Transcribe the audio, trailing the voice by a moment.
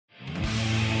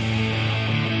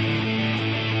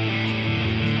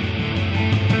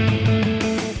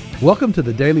Welcome to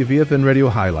the Daily VFN Radio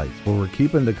Highlights, where we're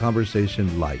keeping the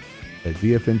conversation light at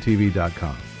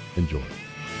VFNTV.com. Enjoy.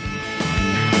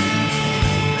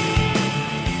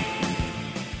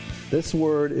 This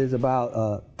word is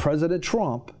about President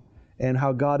Trump and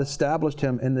how God established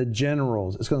him in the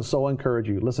generals. It's going to so encourage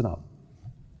you. Listen up.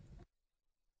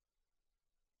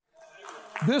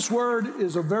 This word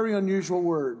is a very unusual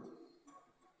word.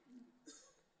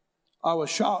 I was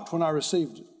shocked when I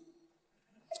received it.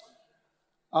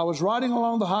 I was riding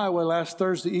along the highway last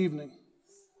Thursday evening.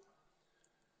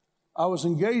 I was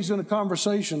engaged in a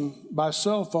conversation by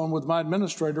cell phone with my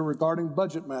administrator regarding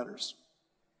budget matters.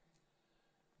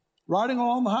 Riding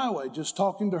along the highway, just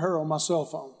talking to her on my cell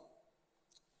phone.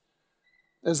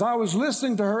 As I was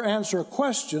listening to her answer a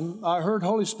question, I heard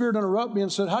Holy Spirit interrupt me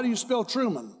and said, "How do you spell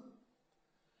Truman?"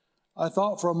 I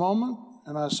thought for a moment,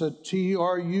 and I said,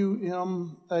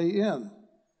 Truman.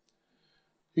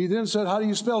 He then said, "How do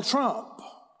you spell Trump?"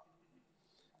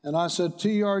 And I said,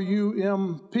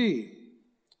 Trump.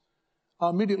 I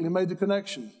immediately made the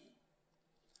connection.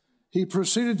 He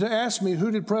proceeded to ask me, who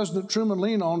did President Truman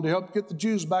lean on to help get the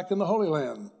Jews back in the Holy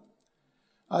Land?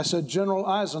 I said, General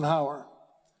Eisenhower.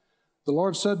 The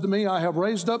Lord said to me, I have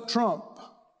raised up Trump,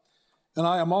 and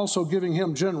I am also giving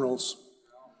him generals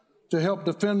to help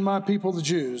defend my people, the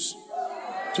Jews,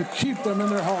 to keep them in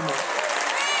their homeland.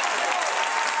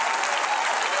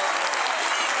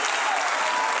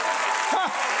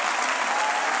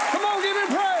 Come on, give him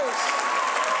praise.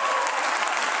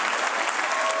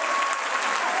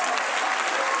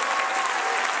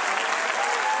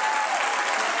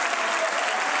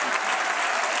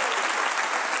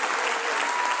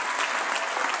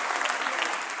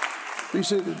 Be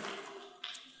seated.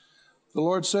 The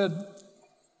Lord said,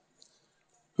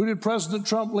 who did President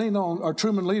Truman lean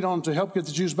on to help get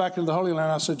the Jews back into the Holy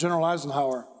Land? I said, General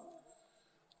Eisenhower.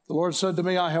 The Lord said to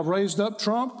me, I have raised up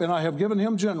Trump, and I have given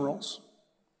him generals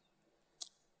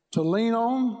to lean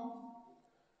on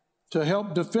to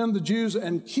help defend the Jews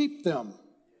and keep them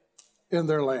in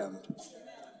their land.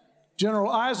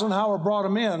 General Eisenhower brought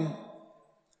them in,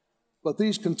 but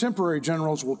these contemporary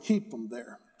generals will keep them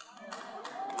there.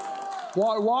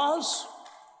 What was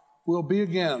will be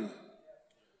again.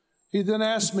 He then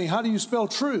asked me, how do you spell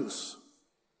truth?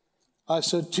 I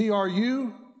said,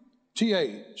 Truth.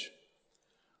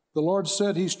 The Lord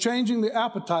said he's changing the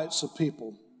appetites of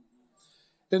people.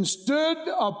 Instead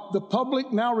of the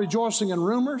public now rejoicing in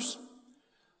rumors,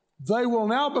 they will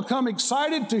now become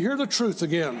excited to hear the truth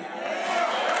again.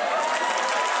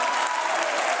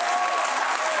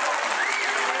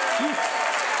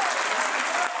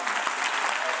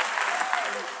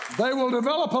 They will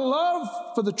develop a love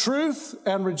for the truth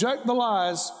and reject the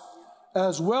lies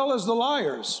as well as the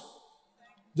liars.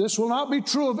 This will not be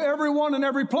true of everyone in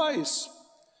every place,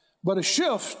 but a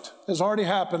shift has already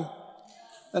happened,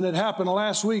 and it happened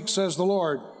last week, says the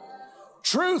Lord.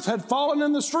 Truth had fallen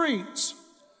in the streets,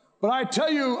 but I tell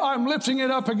you, I'm lifting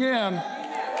it up again,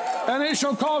 and it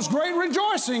shall cause great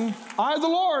rejoicing. I, the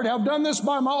Lord, have done this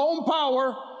by my own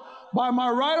power, by my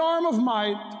right arm of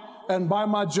might, and by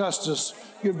my justice.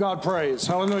 Give God praise.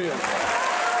 Hallelujah.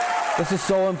 This is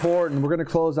so important. We're going to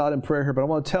close out in prayer here, but I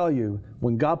want to tell you,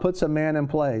 when God puts a man in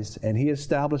place and he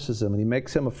establishes him and he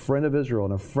makes him a friend of Israel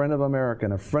and a friend of America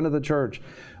and a friend of the church,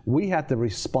 we have to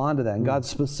respond to that. And God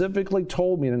specifically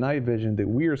told me in a night vision that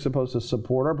we are supposed to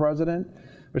support our president.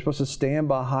 We're supposed to stand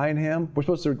behind him. We're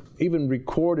supposed to even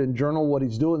record and journal what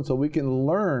he's doing so we can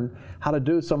learn how to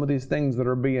do some of these things that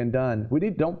are being done.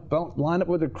 Don't line up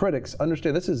with the critics.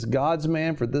 Understand, this is God's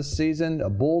man for this season, a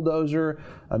bulldozer,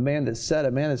 a man that's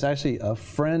actually a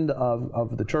friend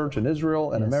of the church in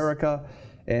Israel and America.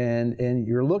 And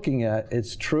you're looking at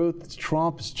it's truth, it's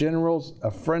Trump, it's generals,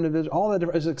 a friend of Israel, all that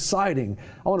is exciting.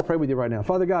 I want to pray with you right now.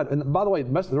 Father God, and by the way,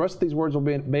 the rest of these words will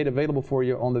be made available for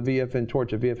you on the VFN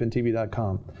Torch at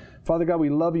VFNTV.com. Father God, we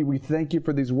love you. We thank you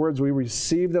for these words. We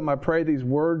receive them. I pray these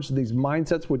words, these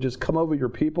mindsets would just come over your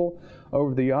people,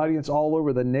 over the audience, all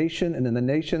over the nation and in the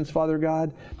nations, Father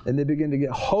God, and they begin to get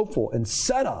hopeful and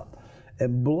set up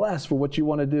and blessed for what you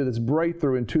want to do, this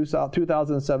breakthrough in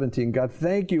 2017. God,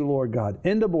 thank you, Lord God.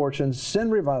 End abortion,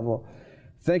 send revival.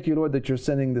 Thank you, Lord, that you're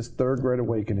sending this third great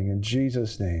awakening. In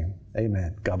Jesus' name,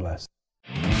 amen. God bless.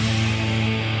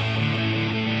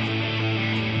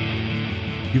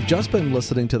 You've just been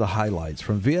listening to the highlights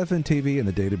from VFN TV and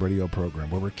the Daily Radio program,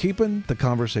 where we're keeping the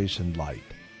conversation light.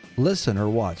 Listen or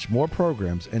watch more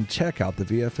programs and check out the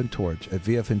VFN Torch at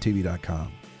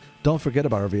VFNTV.com. Don't forget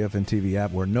about our VFN TV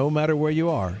app, where no matter where you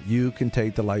are, you can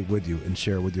take the light with you and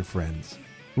share with your friends.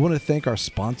 We want to thank our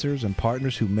sponsors and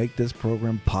partners who make this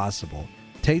program possible.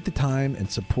 Take the time and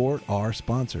support our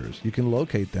sponsors. You can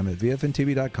locate them at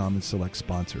vfntv.com and select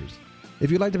sponsors.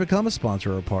 If you'd like to become a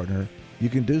sponsor or partner, you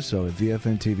can do so at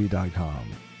vfntv.com.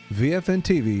 VFN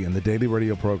TV and the daily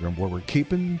radio program where we're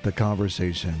keeping the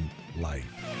conversation light.